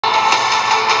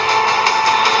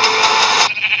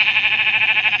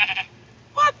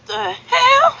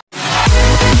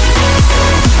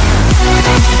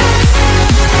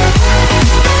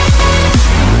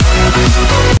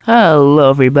Hello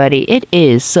everybody, it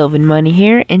is Sylvan Money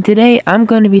here, and today I'm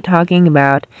going to be talking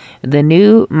about the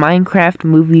new Minecraft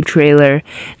movie trailer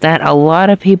that a lot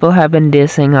of people have been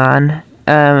dissing on.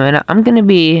 And I'm gonna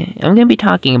be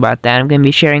talking about that. I'm gonna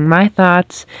be sharing my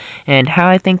thoughts and how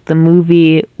I think the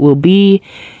movie will be,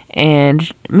 and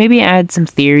maybe add some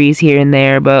theories here and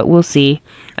there, but we'll see.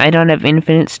 I don't have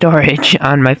infinite storage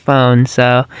on my phone,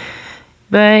 so.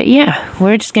 But yeah,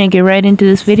 we're just gonna get right into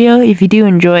this video. If you do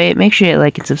enjoy it, make sure you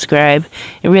like and subscribe.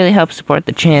 It really helps support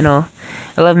the channel.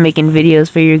 I love making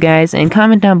videos for you guys, and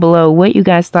comment down below what you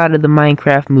guys thought of the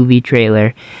Minecraft movie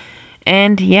trailer.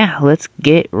 And yeah, let's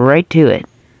get right to it.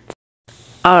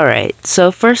 Alright,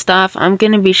 so first off, I'm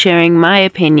gonna be sharing my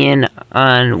opinion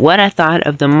on what I thought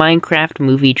of the Minecraft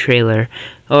movie trailer,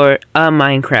 or a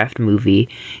Minecraft movie,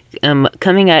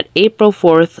 coming out April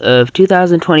 4th of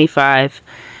 2025.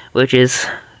 Which is,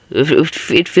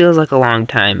 it feels like a long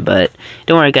time, but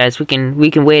don't worry guys, we can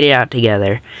wait it out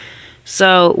together.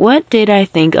 So, what did I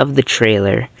think of the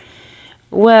trailer?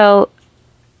 Well,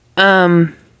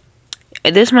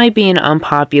 this might be an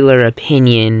unpopular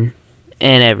opinion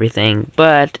and everything,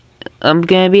 but I'm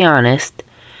gonna be honest,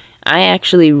 I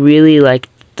actually really liked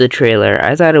the trailer.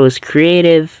 I thought it was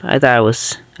creative. I thought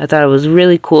it was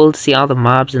really cool to see all the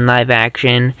mobs in live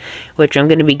action, which I'm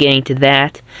gonna be getting to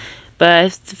that. But I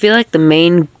feel like the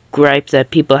main gripe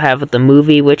that people have with the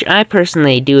movie, which I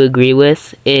personally do agree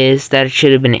with, is that it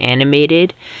should have been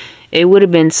animated. It would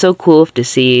have been so cool to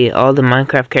see all the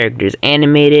Minecraft characters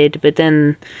animated, but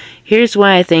then here's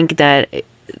why I think that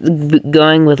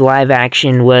going with live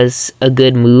action was a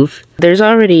good move. There's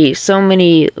already so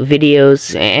many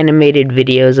videos, animated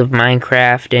videos of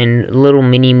Minecraft and little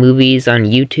mini movies on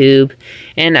YouTube,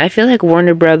 and I feel like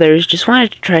Warner Brothers just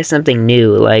wanted to try something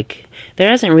new. Like, there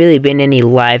hasn't really been any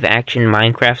live action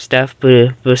Minecraft stuff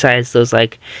besides those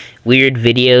like weird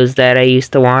videos that I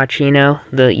used to watch,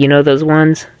 those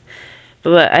ones.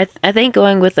 But I think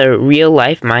going with a real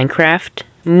life Minecraft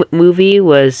movie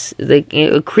was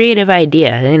a creative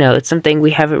idea. It's something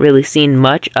we haven't really seen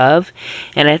much of,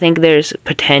 and I think there's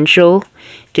potential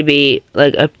to be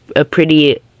like a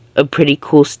pretty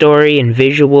cool story and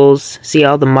visuals. See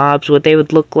all the mobs, what they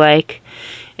would look like.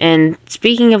 And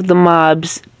speaking of the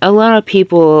mobs, a lot of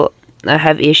people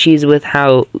have issues with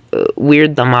how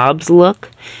weird the mobs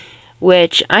look,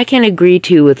 which I can agree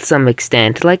to with some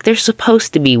extent. Like, they're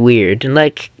supposed to be weird.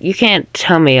 Like, you can't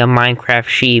tell me a Minecraft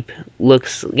sheep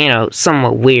looks,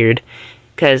 somewhat weird,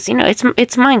 because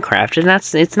it's Minecraft, and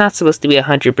it's not supposed to be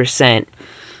 100%,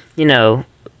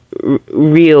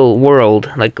 real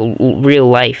world, like real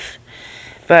life.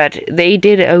 But they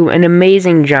did an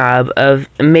amazing job of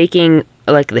making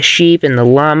like the sheep and the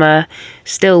llama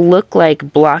still look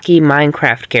like blocky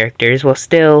Minecraft characters, while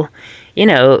still,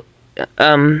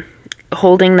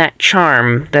 holding that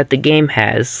charm that the game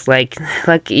has. Like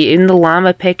in the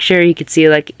llama picture, you could see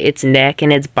like its neck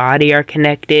and its body are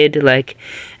connected, like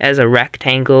as a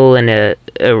rectangle and a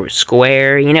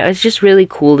square. It's just really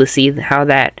cool to see how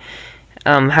that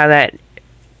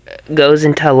goes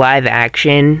into live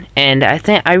action, and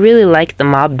I really like the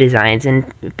mob designs, and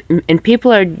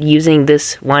people are using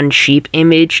this one sheep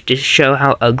image to show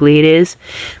how ugly it is,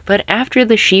 but after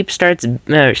the sheep stops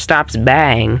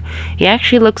bang, he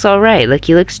actually looks alright. Like,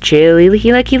 he looks chill,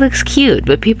 he looks cute,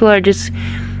 but people are just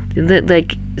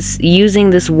like using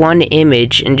this one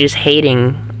image and just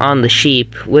hating on the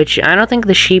sheep, which I don't think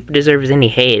the sheep deserves any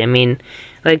hate. I mean,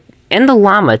 like, and the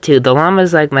llama too. The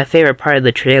llama's like my favorite part of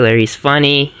the trailer. He's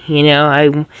funny, I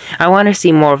want to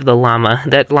see more of the llama.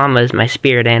 That llama is my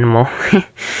spirit animal.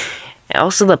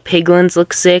 Also, the piglins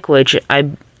look sick, which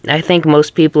I think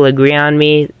most people agree on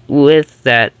me with,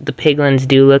 that the piglins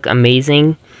do look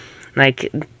amazing. I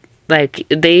think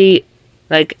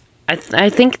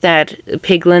that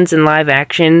piglins in live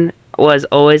action was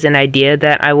always an idea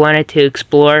that I wanted to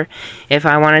explore if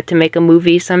I wanted to make a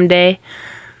movie someday.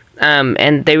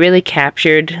 And they really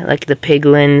captured like the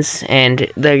piglins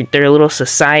and their little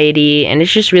society, and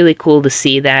it's just really cool to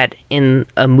see that in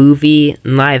a movie,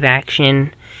 live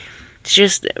action. It's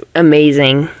just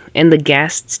amazing. And the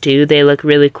guests too, they look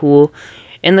really cool.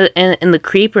 And the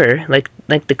creeper, like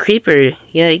the creeper,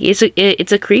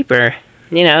 it's a creeper.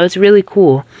 It's really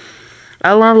cool.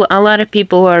 A lot of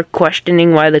people are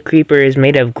questioning why the creeper is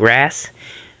made of grass,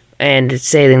 and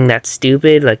saying that's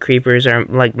stupid. Like, creepers are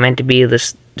like meant to be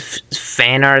this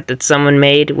fan art that someone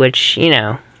made, which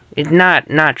is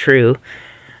not true.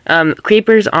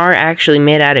 Creepers are actually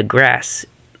made out of grass.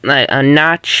 Like a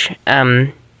notch.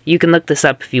 You can look this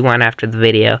up if you want after the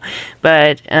video.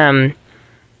 But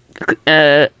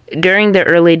during the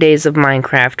early days of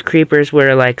Minecraft, creepers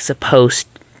were like supposed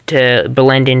to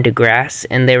blend into grass,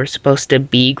 and they were supposed to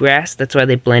be grass. That's why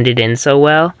they blended in so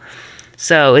well.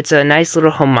 So it's a nice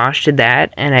little homage to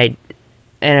that, and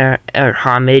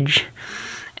homage.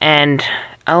 And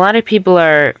a lot of people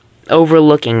are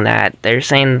overlooking that. They're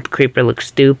saying the creeper looks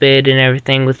stupid and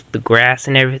everything with the grass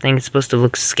and everything. It's supposed to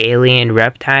look scaly and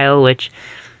reptile, which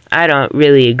I don't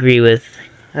really agree with.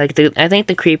 Like, I think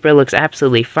the creeper looks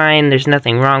absolutely fine. There's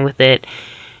nothing wrong with it.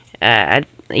 The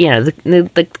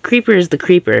creeper is the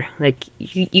creeper. Like,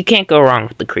 you can't go wrong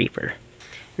with the creeper.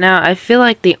 Now, I feel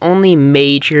like the only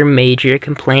major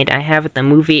complaint I have with the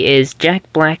movie is Jack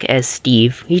Black as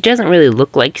Steve. He doesn't really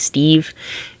look like Steve.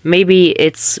 Maybe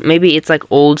it's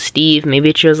like old Steve. Maybe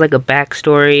it shows like a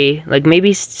backstory. Like,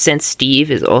 maybe since Steve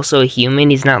is also a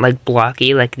human, he's not like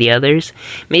blocky like the others.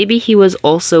 Maybe he was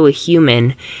also a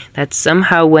human that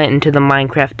somehow went into the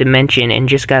Minecraft dimension and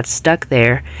just got stuck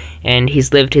there, and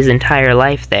he's lived his entire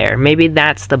life there. Maybe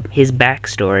that's his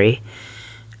backstory.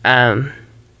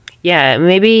 Yeah,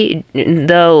 maybe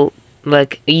they'll,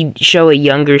 like, show a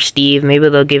younger Steve. Maybe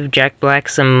they'll give Jack Black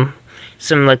some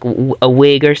like, a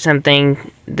wig or something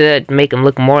that make him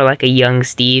look more like a young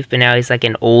Steve, but now he's like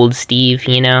an old Steve,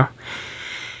 you know?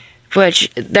 Which,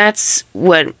 that's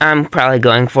what I'm probably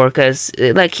going for, because,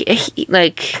 he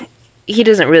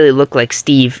doesn't really look like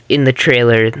Steve in the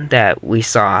trailer that we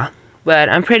saw. But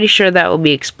I'm pretty sure that will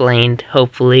be explained,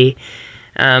 hopefully.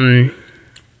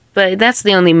 But that's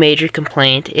the only major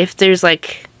complaint. If there's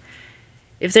like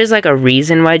a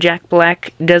reason why Jack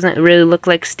Black doesn't really look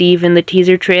like Steve in the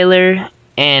teaser trailer,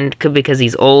 and because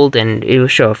he's old and it will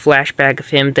show a flashback of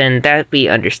him, then that'd be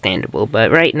understandable.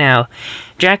 But right now,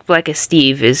 Jack Black as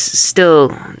Steve is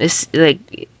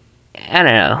like, I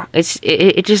don't know.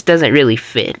 It just doesn't really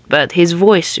fit. But his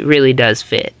voice really does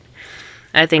fit.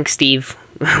 I think Steve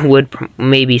would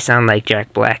maybe sound like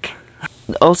Jack Black.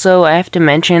 Also, I have to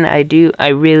mention, I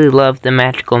really love the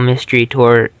Magical Mystery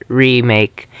Tour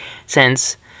remake,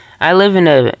 since I live in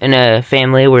a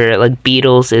family where, like,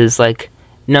 Beatles is, like,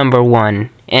 #1,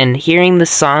 and hearing the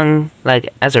song,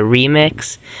 like, as a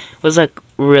remix was, like,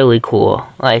 really cool.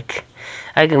 Like,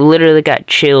 I literally got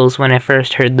chills when I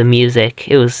first heard the music.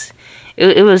 It was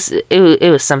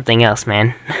something else,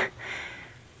 man.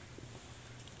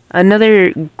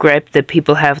 Another gripe that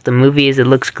people have with the movie is it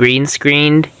looks green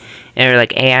screened, or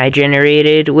like AI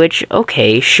generated, which,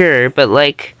 okay, sure, but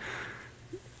like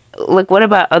what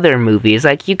about other movies?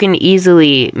 Like, you can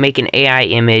easily make an AI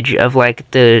image of like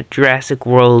the Jurassic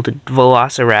World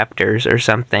Velociraptors or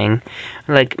something.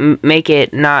 Like, make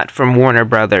it not from Warner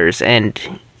Brothers, and,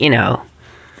 you know,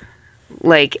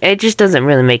 like, it just doesn't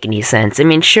really make any sense. I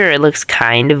mean, sure, it looks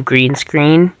kind of green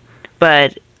screen,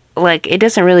 but like, it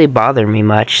doesn't really bother me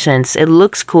much, since it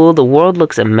looks cool, the world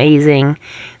looks amazing,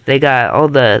 they got all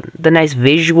the nice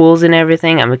visuals and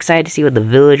everything. I'm excited to see what the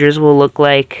villagers will look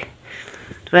like.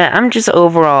 But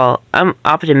I'm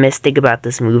optimistic about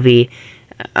this movie.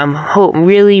 I'm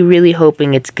really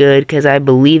hoping it's good, because I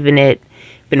believe in it.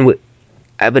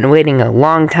 I've been waiting a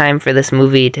long time for this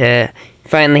movie to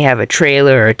finally have a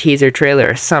trailer or a teaser trailer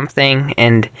or something,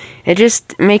 and it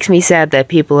just makes me sad that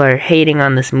people are hating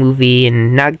on this movie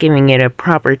and not giving it a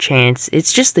proper chance.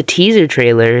 It's just the teaser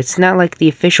trailer. It's not like the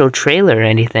official trailer or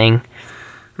anything.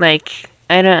 Like,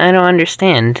 I don't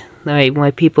understand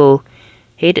why people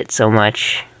hate it so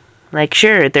much. Like,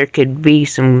 sure, there could be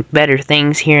some better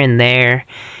things here and there,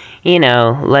 you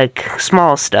know, like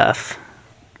small stuff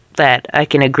that I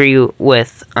can agree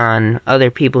with on other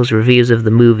people's reviews of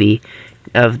the movie,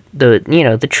 of the, you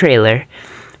know, the trailer.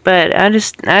 But I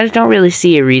just don't really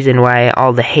see a reason why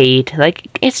all the hate. Like,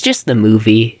 it's just the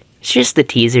movie. It's just the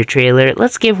teaser trailer.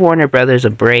 Let's give Warner Brothers a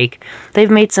break.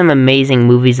 They've made some amazing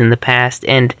movies in the past,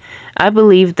 and I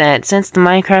believe that since the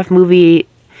Minecraft movie,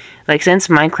 like, since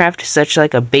Minecraft is such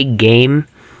like a big game,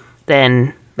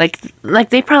 then like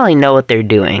they probably know what they're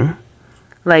doing.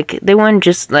 Like, they wouldn't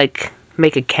just like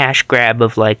make a cash grab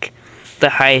of like the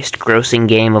highest grossing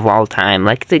game of all time.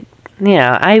 Like,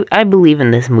 I believe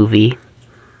in this movie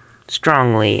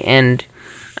strongly, and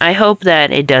I hope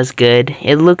that it does good.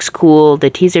 It looks cool. The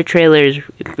teaser trailer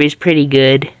is pretty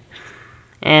good,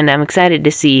 and I'm excited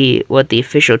to see what the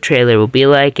official trailer will be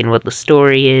like, and what the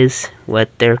story is, what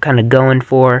they're kind of going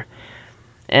for,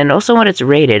 and also what it's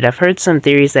rated. I've heard some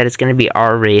theories that it's going to be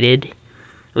R-rated,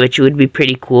 which would be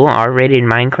pretty cool. R-rated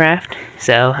Minecraft.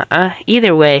 So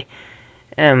either way,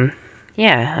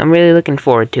 yeah, I'm really looking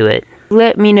forward to it.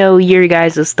 Let me know your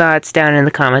guys' thoughts down in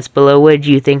the comments below. What did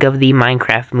you think of the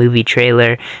Minecraft movie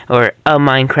trailer, or a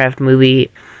Minecraft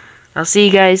movie? I'll see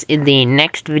you guys in the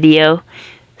next video.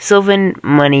 Sylvan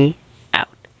Money